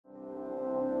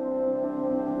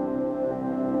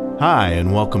Hi,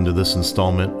 and welcome to this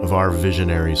installment of our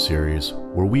Visionary series,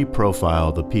 where we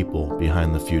profile the people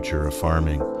behind the future of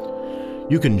farming.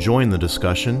 You can join the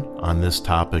discussion on this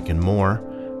topic and more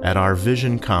at our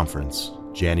Vision Conference,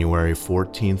 January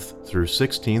 14th through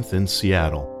 16th in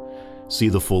Seattle. See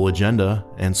the full agenda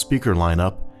and speaker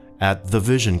lineup at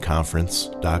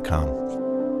thevisionconference.com.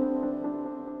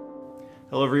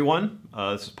 Hello, everyone.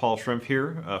 This is Paul Schrimp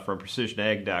here from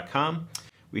PrecisionAg.com.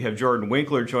 We have Jordan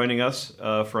Winkler joining us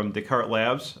from Descartes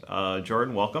Labs.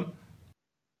 Jordan, welcome.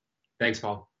 Thanks,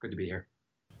 Paul. Good to be here.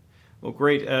 Well,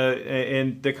 great.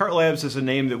 And Descartes Labs is a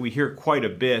name that we hear quite a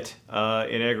bit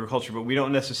in agriculture, but we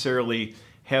don't necessarily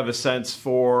have a sense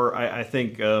for, I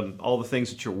think, all the things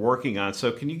that you're working on.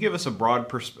 So can you give us from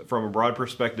a broad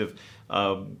perspective,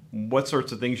 what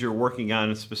sorts of things you're working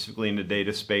on, specifically in the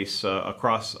data space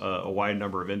across a wide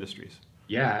number of industries?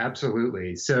 Yeah,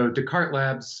 absolutely. So Descartes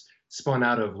Labs spun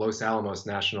out of Los Alamos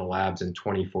National Labs in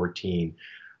 2014.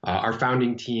 Our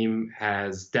founding team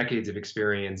has decades of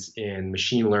experience in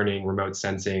machine learning, remote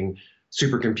sensing,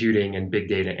 supercomputing, and big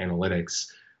data analytics.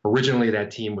 Originally,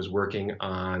 that team was working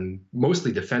on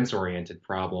mostly defense-oriented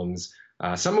problems,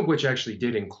 some of which actually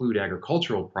did include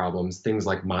agricultural problems, things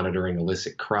like monitoring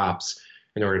illicit crops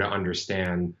in order to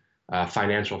understand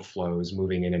financial flows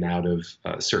moving in and out of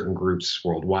certain groups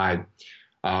worldwide.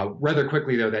 Rather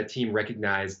quickly, though, that team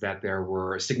recognized that there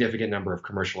were a significant number of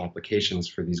commercial applications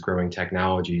for these growing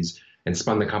technologies and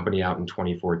spun the company out in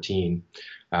 2014.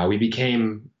 We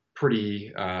became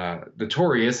pretty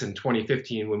notorious in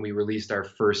 2015 when we released our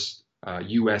first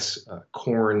U.S.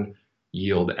 Corn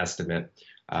yield estimate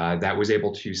that was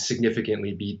able to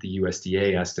significantly beat the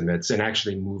USDA estimates and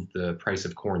actually moved the price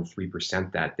of corn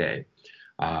 3% that day.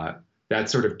 That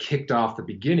sort of kicked off the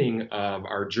beginning of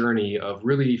our journey of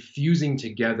really fusing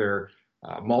together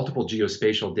multiple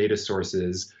geospatial data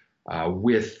sources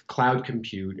with cloud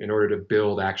compute in order to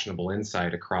build actionable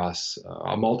insight across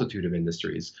a multitude of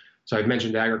industries. So I've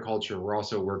mentioned agriculture. We're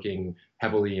also working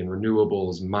heavily in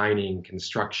renewables, mining,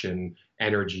 construction,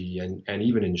 energy, and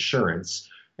even insurance.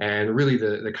 And really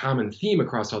the common theme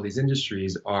across all these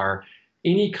industries are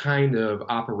any kind of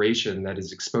operation that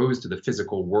is exposed to the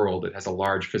physical world, that has a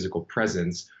large physical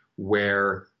presence,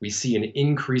 where we see an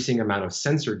increasing amount of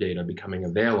sensor data becoming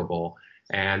available.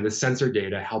 And the sensor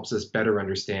data helps us better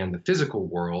understand the physical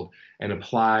world and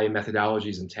apply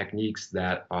methodologies and techniques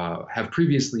that have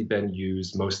previously been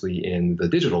used mostly in the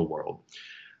digital world.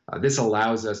 This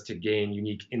allows us to gain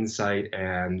unique insight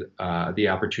and the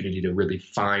opportunity to really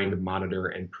find, monitor,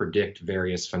 and predict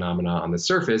various phenomena on the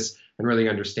surface and really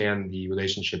understand the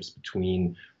relationships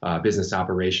between business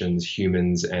operations,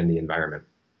 humans, and the environment.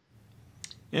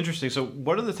 Interesting. So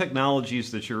what are the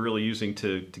technologies that you're really using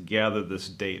to gather this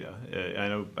data?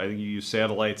 I think you use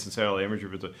satellites and satellite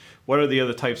imagery, but what are the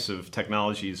other types of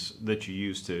technologies that you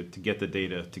use to get the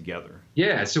data together?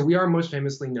 Yeah, so we are most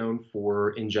famously known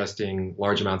for ingesting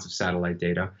large amounts of satellite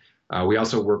data. We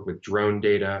also work with drone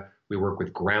data. We work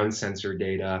with ground sensor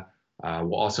data.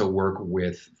 We'll also work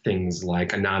with things like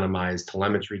anonymized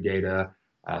telemetry data,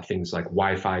 things like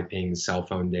Wi-Fi pings, cell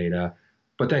phone data.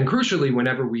 But then crucially,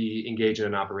 whenever we engage in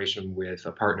an operation with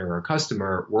a partner or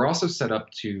customer, we're also set up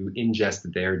to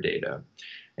ingest their data.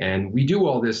 And we do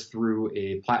all this through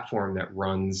a platform that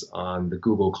runs on the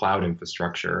Google Cloud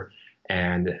infrastructure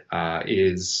and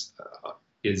is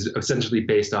essentially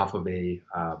based off of a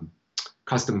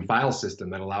custom file system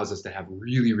that allows us to have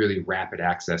really, really rapid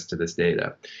access to this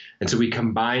data. And so we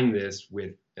combine this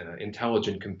with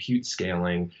intelligent compute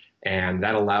scaling, and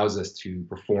that allows us to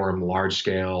perform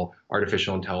large-scale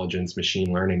artificial intelligence,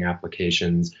 machine learning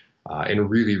applications in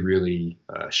really, really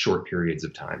short periods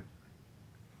of time.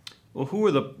 Well, who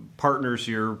are the partners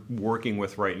you're working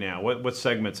with right now? What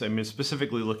segments? I mean,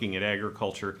 specifically looking at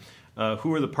agriculture,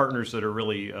 who are the partners that are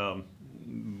really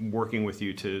working with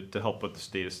you to help put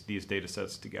these data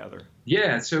sets together?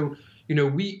 Yeah, so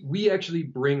we actually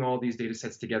bring all these data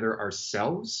sets together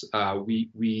ourselves.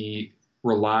 We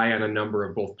rely on a number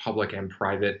of both public and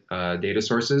private data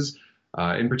sources.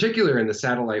 In particular, in the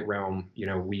satellite realm,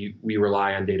 we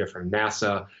rely on data from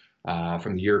NASA,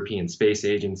 from the European Space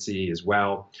Agency as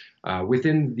well.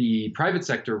 Within the private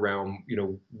sector realm,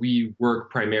 we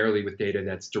work primarily with data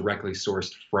that's directly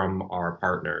sourced from our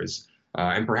partners.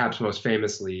 And perhaps most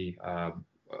famously,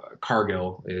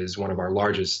 Cargill is one of our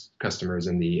largest customers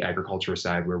in the agriculture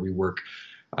side, where we work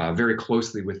very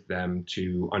closely with them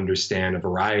to understand a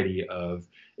variety of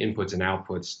inputs and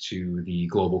outputs to the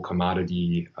global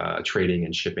commodity trading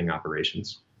and shipping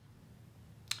operations.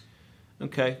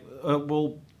 Okay.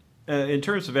 Well, In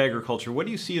terms of agriculture, what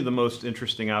do you see the most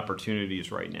interesting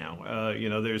opportunities right now?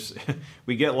 There's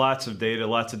we get lots of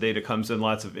data comes in,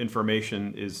 lots of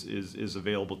information is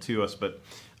available to us. But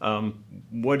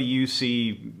what do you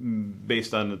see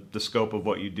based on the scope of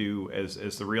what you do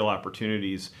as the real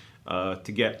opportunities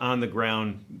to get on the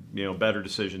ground, better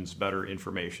decisions, better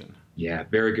information? Yeah,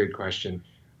 very good question.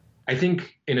 I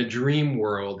think in a dream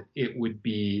world, it would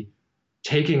be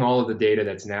taking all of the data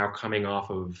that's now coming off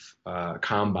of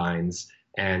combines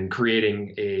and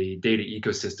creating a data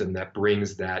ecosystem that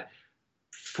brings that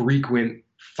frequent,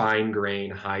 fine grain,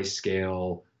 high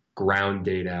scale ground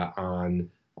data on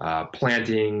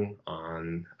planting,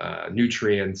 on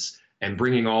nutrients, and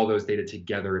bringing all those data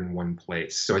together in one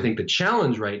place. So I think the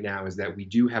challenge right now is that we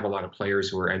do have a lot of players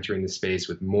who are entering the space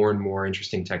with more and more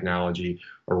interesting technology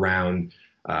around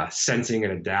sensing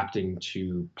and adapting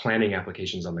to planning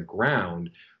applications on the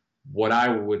ground. What I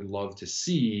would love to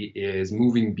see is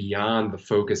moving beyond the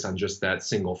focus on just that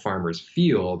single farmer's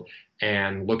field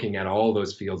and looking at all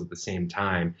those fields at the same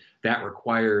time. That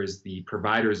requires the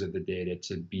providers of the data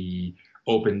to be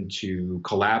open to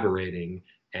collaborating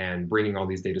and bringing all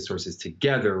these data sources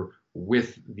together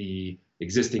with the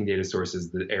existing data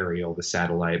sources, the aerial, the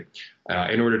satellite,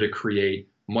 in order to create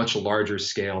much larger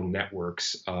scale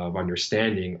networks of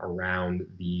understanding around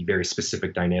the very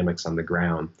specific dynamics on the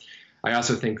ground. I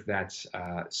also think that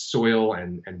soil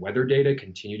and weather data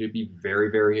continue to be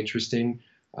very, very interesting.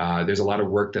 There's a lot of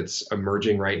work that's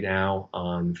emerging right now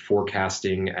on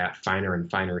forecasting at finer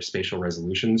and finer spatial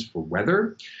resolutions for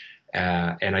weather.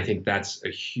 And I think that's a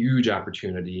huge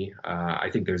opportunity. I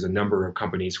think there's a number of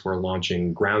companies who are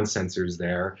launching ground sensors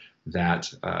there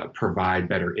that provide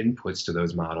better inputs to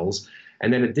those models.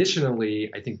 And then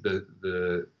additionally, I think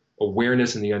the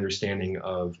awareness and the understanding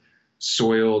of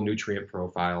soil nutrient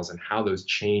profiles and how those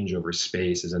change over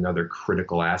space is another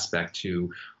critical aspect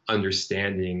to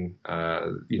understanding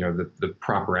the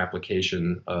proper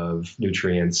application of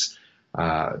nutrients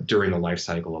during the life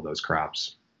cycle of those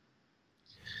crops.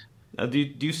 Do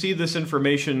you see this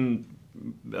information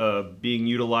being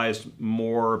utilized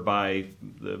more by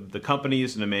the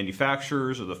companies and the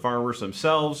manufacturers or the farmers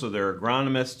themselves or their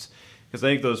agronomists? Because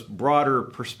I think those broader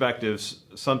perspectives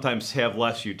sometimes have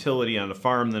less utility on a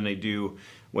farm than they do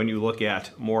when you look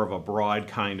at more of a broad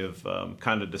kind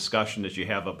of discussion that you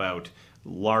have about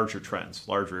larger trends,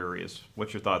 larger areas.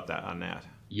 What's your thought on that?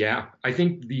 Yeah, I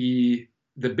think the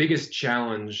biggest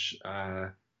challenge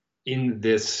in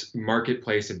this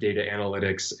marketplace of data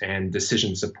analytics and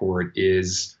decision support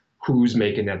is who's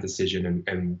making that decision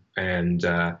and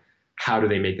how do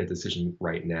they make that decision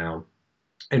right now.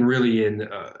 And really in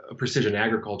a precision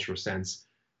agricultural sense,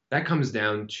 that comes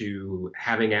down to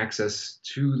having access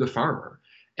to the farmer.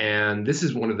 And this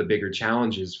is one of the bigger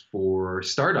challenges for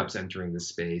startups entering the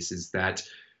space is that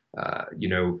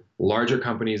larger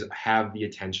companies have the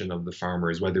attention of the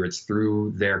farmers, whether it's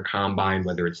through their combine,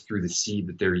 whether it's through the seed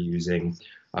that they're using,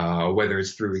 whether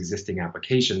it's through existing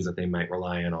applications that they might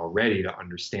rely on already to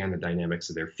understand the dynamics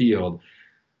of their field.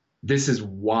 This is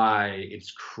why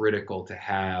it's critical to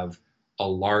have a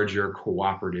larger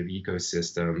cooperative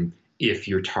ecosystem if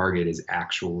your target is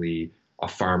actually a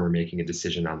farmer making a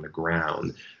decision on the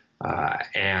ground.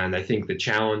 And I think the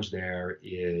challenge there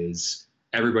is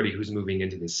everybody who's moving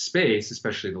into this space,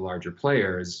 especially the larger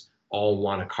players, all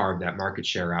want to carve that market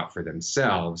share out for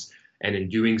themselves. And in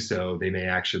doing so, they may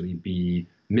actually be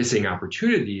missing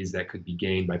opportunities that could be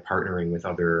gained by partnering with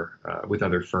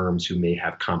other firms who may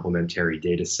have complementary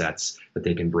data sets that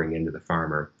they can bring into the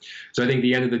farmer. So I think at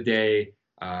the end of the day,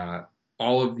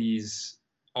 all of these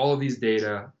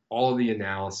data, all of the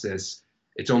analysis,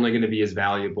 it's only going to be as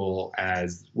valuable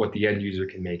as what the end user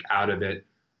can make out of it.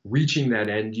 Reaching that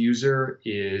end user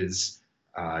is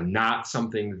not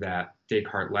something that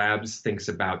Descartes Labs thinks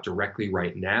about directly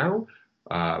right now,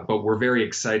 but we're very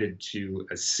excited to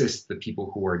assist the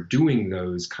people who are doing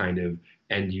those kind of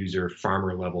end user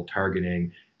farmer level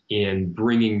targeting in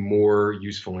bringing more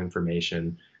useful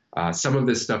information. Some of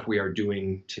this stuff we are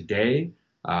doing today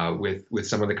with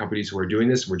some of the companies who are doing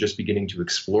this. We're just beginning to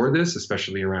explore this,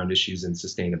 especially around issues in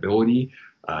sustainability,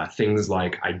 things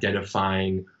like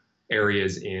identifying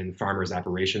areas in farmers'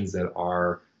 operations that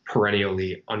are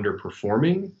perennially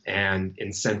underperforming and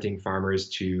incenting farmers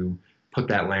to put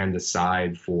that land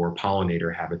aside for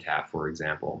pollinator habitat, for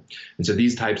example. And so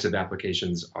these types of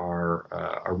applications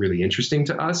are really interesting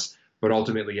to us, but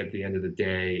ultimately at the end of the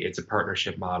day, it's a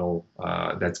partnership model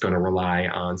that's going to rely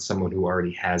on someone who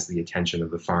already has the attention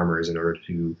of the farmers in order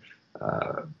to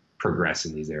progress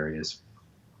in these areas.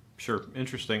 Sure,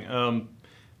 interesting.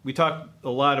 We talked a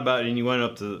lot about, and you went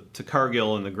up to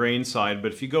Cargill and the grain side,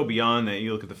 but if you go beyond that,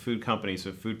 you look at the food companies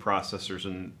and food processors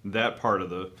and that part of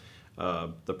the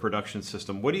production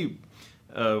system.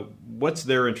 What's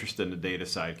their interest in the data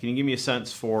side? Can you give me a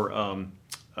sense for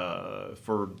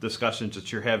discussions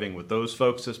that you're having with those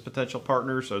folks as potential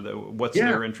partners, or what's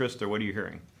their interest, or what are you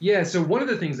hearing? Yeah, so one of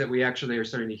the things that we actually are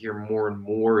starting to hear more and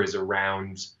more is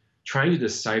around trying to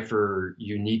decipher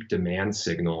unique demand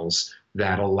signals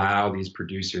that allow these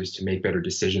producers to make better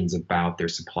decisions about their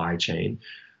supply chain.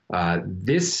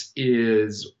 This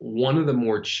is one of the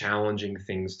more challenging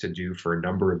things to do for a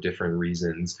number of different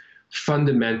reasons.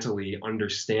 Fundamentally,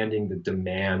 understanding the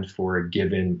demand for a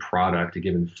given product, a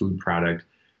given food product,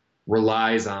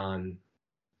 relies on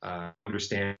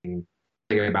understanding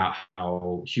about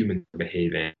how humans are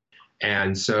behaving.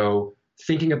 And so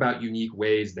thinking about unique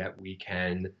ways that we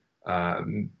can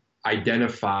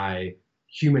identify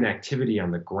human activity on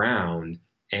the ground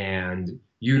and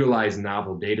utilize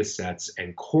novel data sets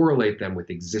and correlate them with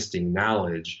existing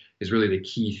knowledge is really the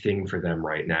key thing for them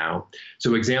right now.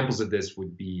 So examples of this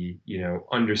would be,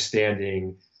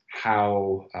 understanding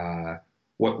how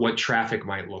what traffic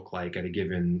might look like at a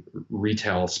given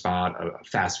retail spot, a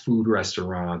fast food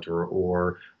restaurant,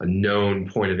 or a known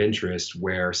point of interest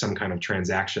where some kind of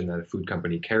transaction that a food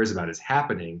company cares about is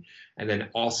happening, and then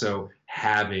also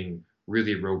having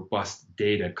really robust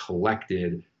data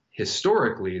collected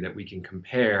historically that we can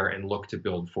compare and look to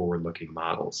build forward-looking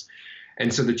models.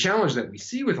 And so the challenge that we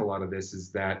see with a lot of this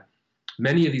is that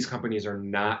many of these companies are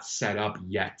not set up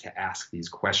yet to ask these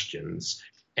questions.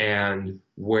 And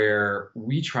where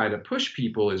we try to push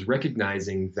people is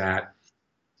recognizing that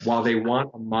while they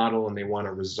want a model and they want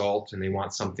a result and they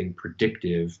want something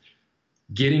predictive,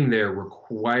 getting there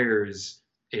requires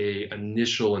an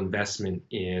initial investment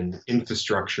in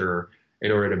infrastructure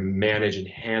in order to manage and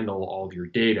handle all of your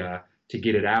data, to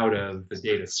get it out of the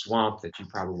data swamp that you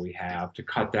probably have, to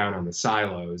cut down on the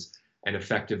silos and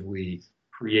effectively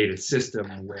create a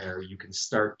system where you can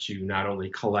start to not only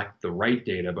collect the right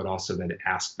data, but also then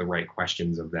ask the right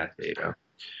questions of that data.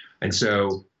 And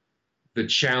so the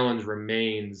challenge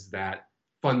remains that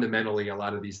fundamentally a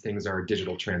lot of these things are a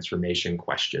digital transformation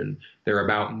question. They're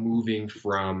about moving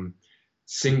from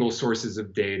single sources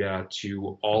of data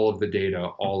to all of the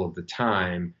data all of the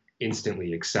time,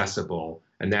 instantly accessible.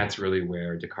 And that's really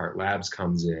where Descartes Labs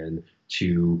comes in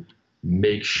to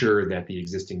make sure that the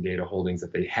existing data holdings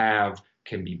that they have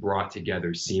can be brought together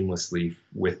seamlessly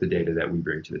with the data that we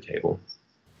bring to the table.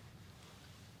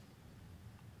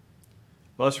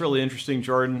 Well, that's really interesting,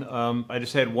 Jordan. I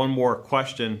just had one more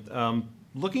question.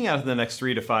 Looking at the next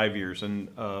 3 to 5 years and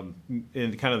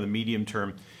in kind of the medium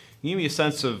term, can you give me a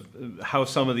sense of how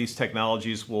some of these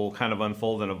technologies will kind of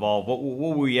unfold and evolve? What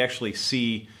will we actually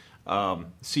see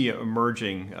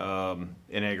emerging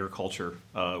in agriculture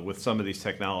with some of these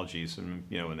technologies, and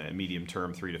in that medium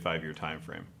term, 3 to 5 year time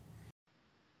frame?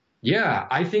 Yeah,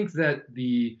 I think that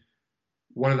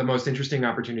one of the most interesting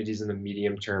opportunities in the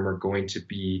medium term are going to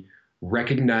be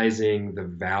recognizing the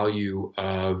value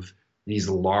of these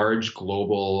large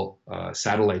global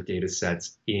satellite data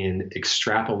sets in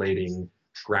extrapolating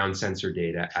ground sensor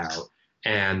data out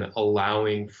and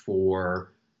allowing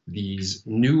for these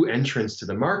new entrants to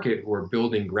the market who are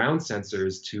building ground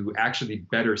sensors to actually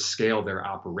better scale their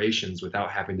operations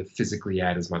without having to physically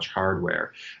add as much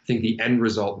hardware. I think the end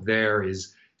result there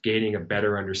is gaining a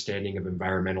better understanding of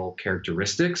environmental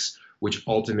characteristics, which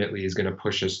ultimately is going to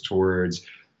push us towards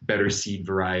better seed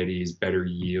varieties, better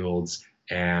yields,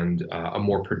 and a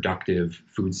more productive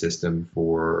food system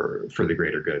for the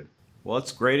greater good. Well,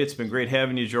 that's great. It's been great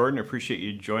having you, Jordan. I appreciate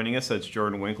you joining us. That's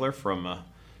Jordan Winkler from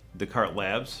Descartes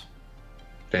Labs.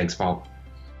 Thanks, Paul.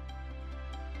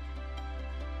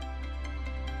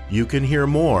 You can hear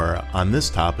more on this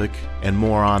topic and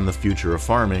more on the future of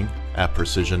farming at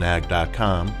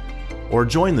precisionag.com, or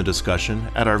join the discussion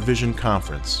at our Vision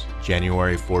Conference,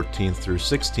 January 14th through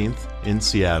 16th in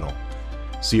Seattle.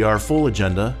 See our full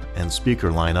agenda and speaker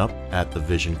lineup at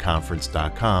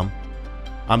thevisionconference.com.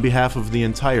 On behalf of the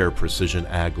entire Precision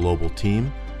Ag Global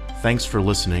team, thanks for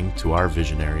listening to our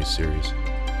Visionary series.